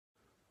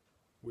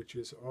which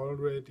is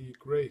already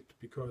great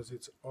because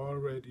it's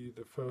already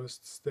the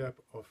first step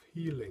of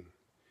healing,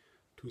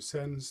 to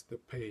sense the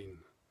pain,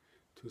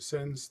 to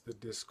sense the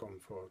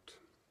discomfort.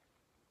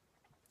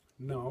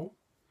 Now,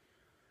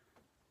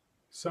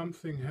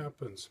 something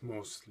happens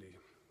mostly.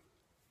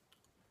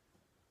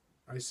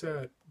 I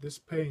said this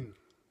pain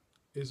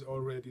is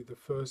already the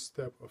first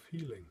step of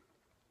healing.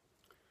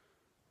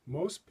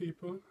 Most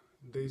people,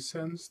 they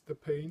sense the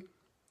pain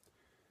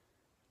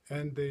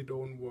and they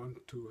don't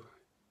want to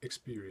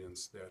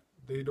experience that.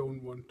 They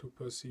don't want to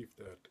perceive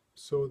that.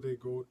 So they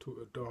go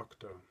to a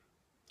doctor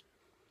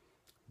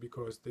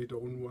because they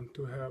don't want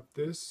to have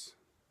this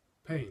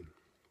pain.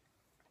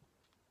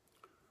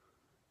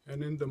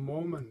 And in the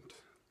moment,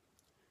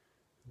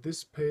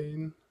 this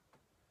pain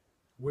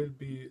will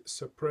be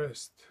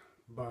suppressed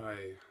by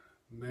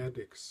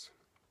medics,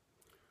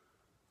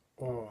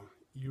 or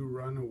you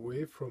run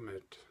away from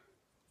it,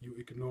 you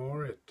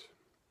ignore it.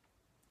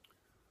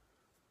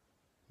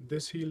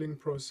 This healing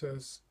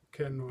process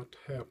cannot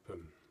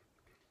happen.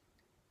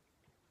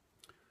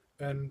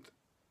 And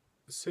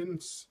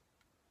since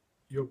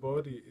your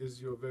body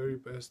is your very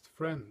best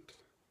friend,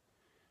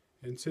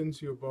 and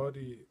since your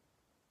body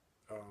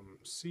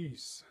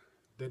sees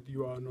that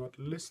you are not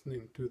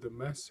listening to the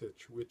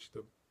message which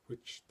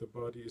the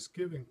body is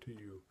giving to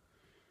you,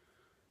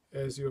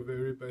 as your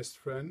very best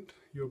friend,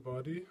 your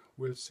body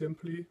will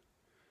simply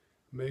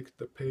make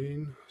the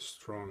pain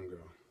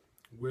stronger,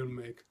 will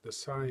make the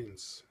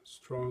signs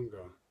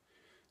stronger,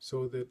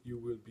 so that you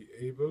will be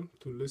able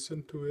to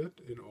listen to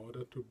it in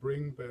order to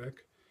bring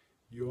back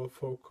your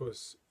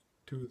focus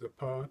to the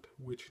part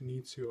which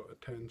needs your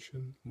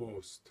attention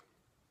most.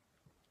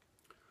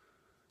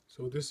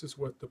 So this is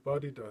what the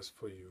body does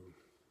for you.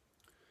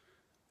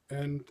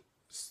 And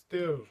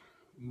still,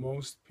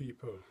 most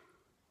people,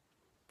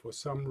 for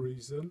some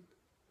reason,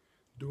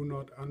 do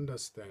not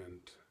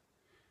understand.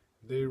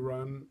 They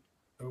run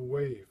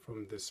away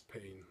from this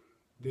pain.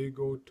 They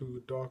go to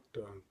a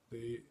doctor.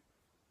 They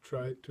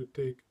try to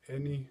take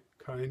any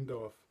kind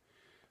of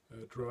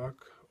drug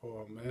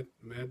or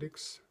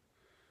medics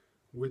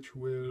which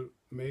will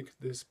make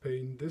this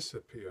pain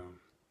disappear.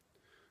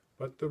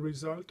 But the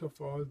result of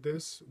all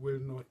this will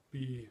not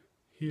be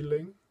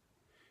healing.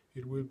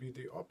 It will be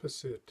the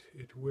opposite.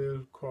 It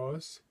will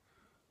cause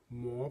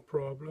more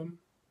problem,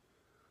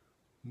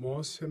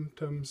 more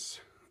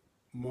symptoms,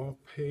 more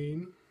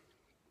pain.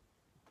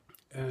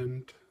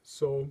 And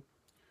so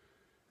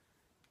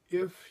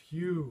if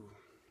you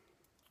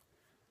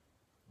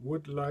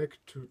would like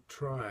to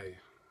try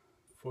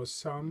for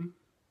some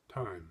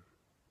time,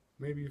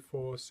 maybe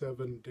for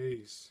 7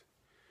 days,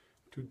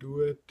 to do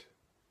it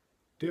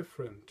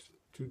different,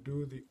 to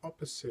do the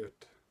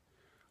opposite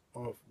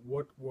of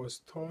what was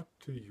taught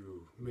to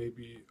you,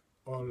 maybe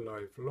all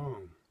life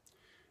long,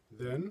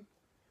 then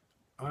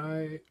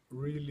I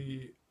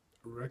really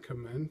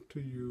recommend to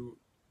you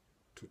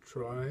to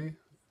try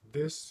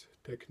this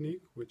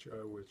technique, which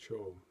I will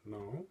show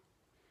now,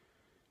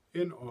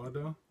 in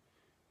order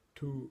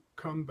to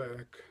come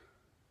back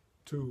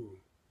to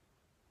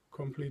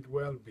complete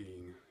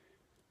well-being,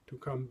 to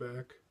come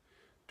back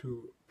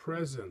to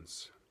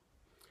presence,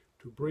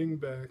 to bring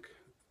back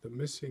the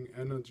missing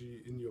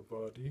energy in your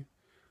body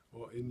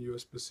or in your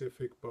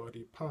specific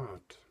body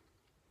part,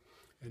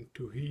 and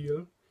to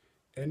heal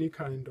any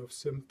kind of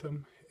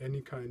symptom,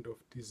 any kind of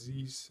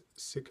disease,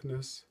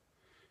 sickness,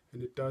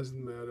 and it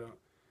doesn't matter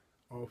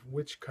of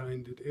which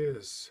kind it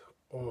is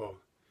or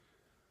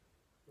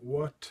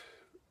what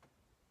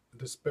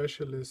the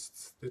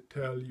specialists, they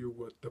tell you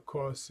what the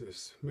cause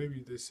is.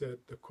 Maybe they said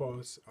the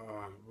cause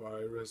are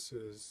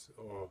viruses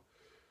or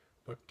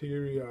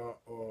bacteria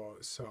or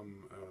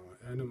some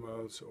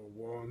animals or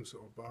worms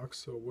or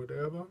bugs or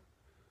whatever.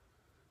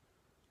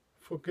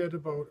 Forget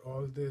about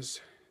all this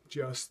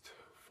just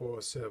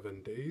for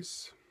 7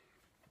 days,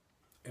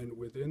 and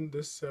within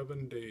this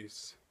 7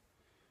 days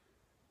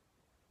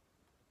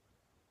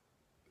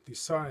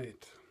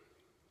decide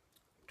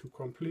to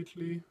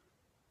completely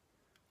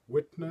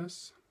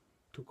witness,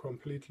 to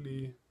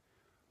completely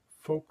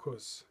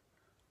focus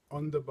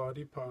on the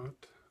body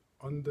part,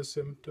 on the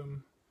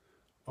symptom,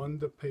 on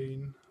the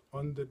pain,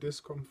 on the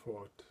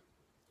discomfort,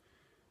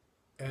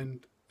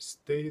 and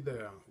stay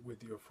there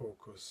with your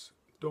focus.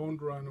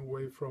 Don't run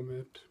away from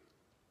it.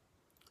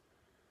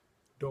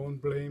 Don't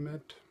blame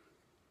it.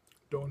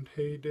 Don't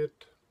hate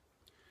it.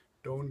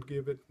 Don't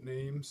give it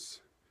names.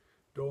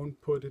 Don't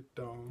put it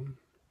down.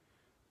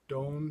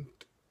 Don't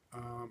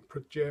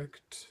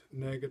project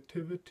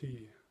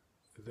negativity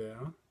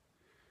there.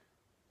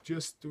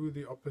 Just do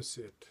the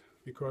opposite,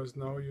 because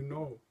now you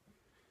know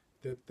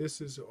that this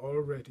is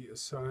already a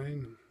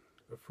sign,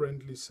 a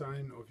friendly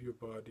sign of your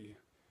body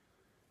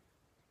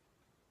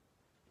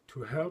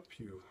to help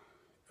you,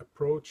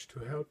 approach to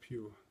help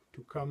you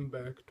to come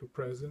back to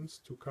presence,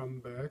 to come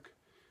back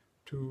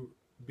to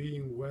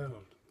being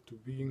well, to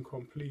being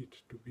complete,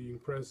 to being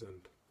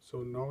present. So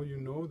now you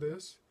know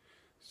this,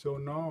 so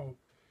now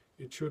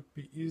it should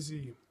be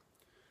easy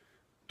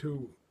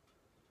to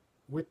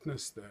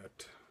witness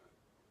that,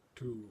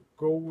 to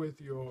go with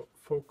your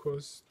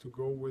focus, to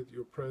go with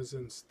your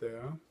presence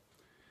there,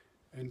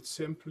 and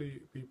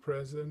simply be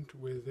present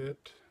with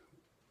it,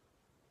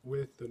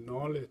 with the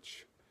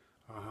knowledge,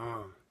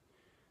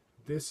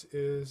 this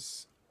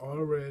is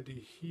already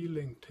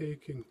healing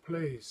taking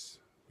place,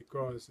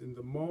 because in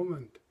the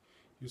moment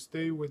you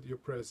stay with your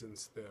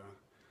presence there,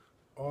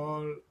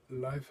 all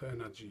life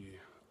energy,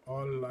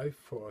 all life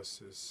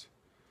forces,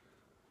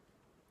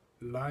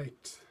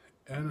 light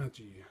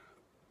energy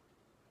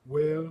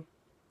will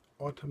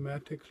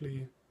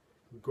automatically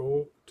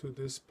go to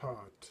this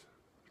part.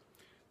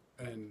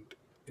 And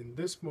in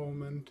this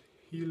moment,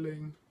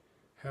 healing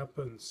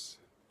happens.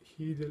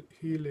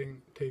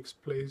 Healing takes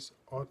place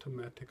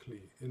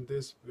automatically in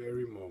this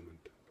very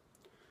moment.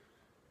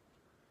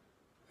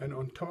 And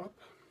on top,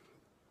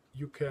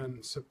 you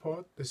can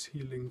support this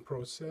healing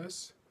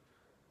process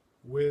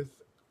with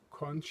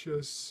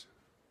conscious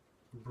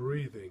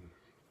breathing.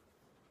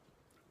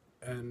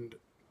 And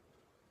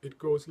it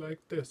goes like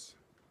this.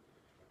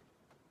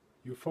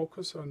 You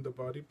focus on the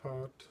body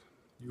part,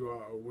 you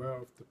are aware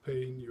of the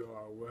pain, you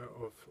are aware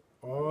of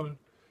all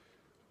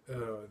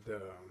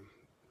the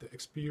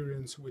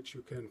experience which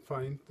you can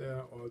find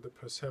there, all the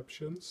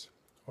perceptions,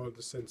 all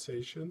the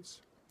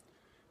sensations.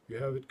 You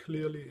have it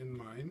clearly in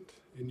mind,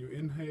 and you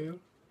inhale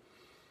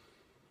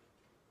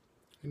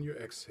and you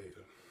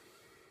exhale.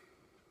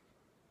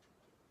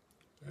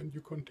 And you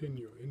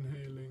continue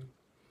inhaling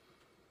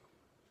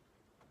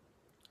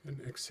and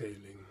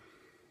exhaling.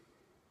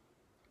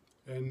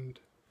 And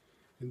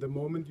in the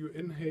moment you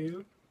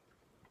inhale,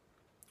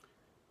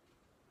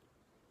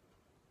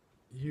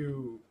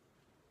 you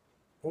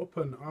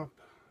open up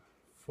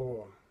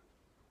for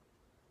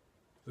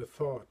the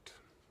thought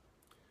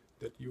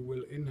that you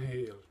will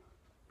inhale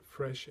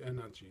fresh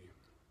energy,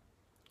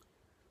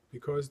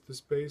 because the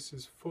space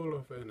is full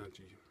of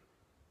energy.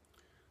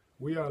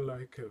 We are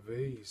like a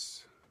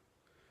vase.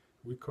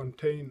 We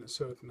contain a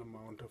certain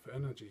amount of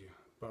energy,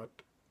 but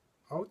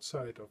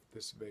outside of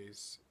this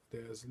vase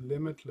there's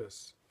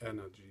limitless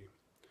energy.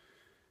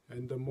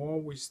 And the more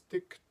we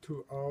stick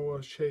to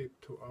our shape,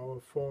 to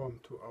our form,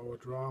 to our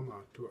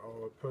drama, to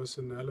our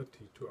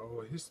personality, to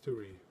our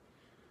history,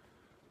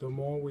 the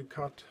more we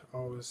cut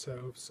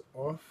ourselves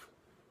off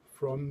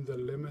from the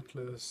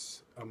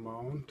limitless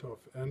amount of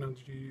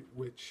energy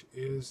which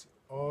is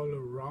all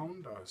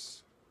around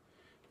us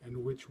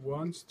and which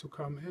wants to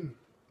come in,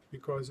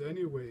 because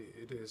anyway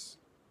it is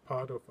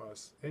part of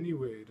us,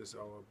 anyway it is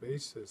our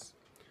basis.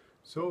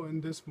 So in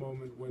this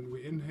moment when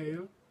we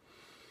inhale,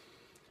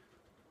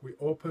 we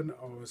open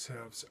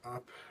ourselves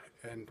up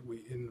and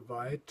we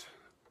invite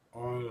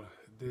all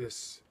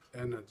this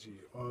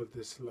energy, all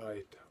this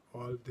light,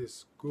 all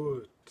this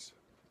good.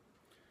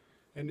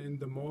 And in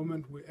the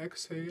moment we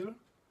exhale,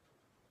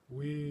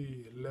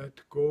 we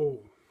let go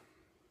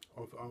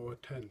of our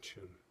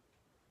tension.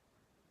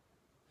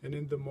 And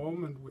in the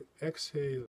moment we exhale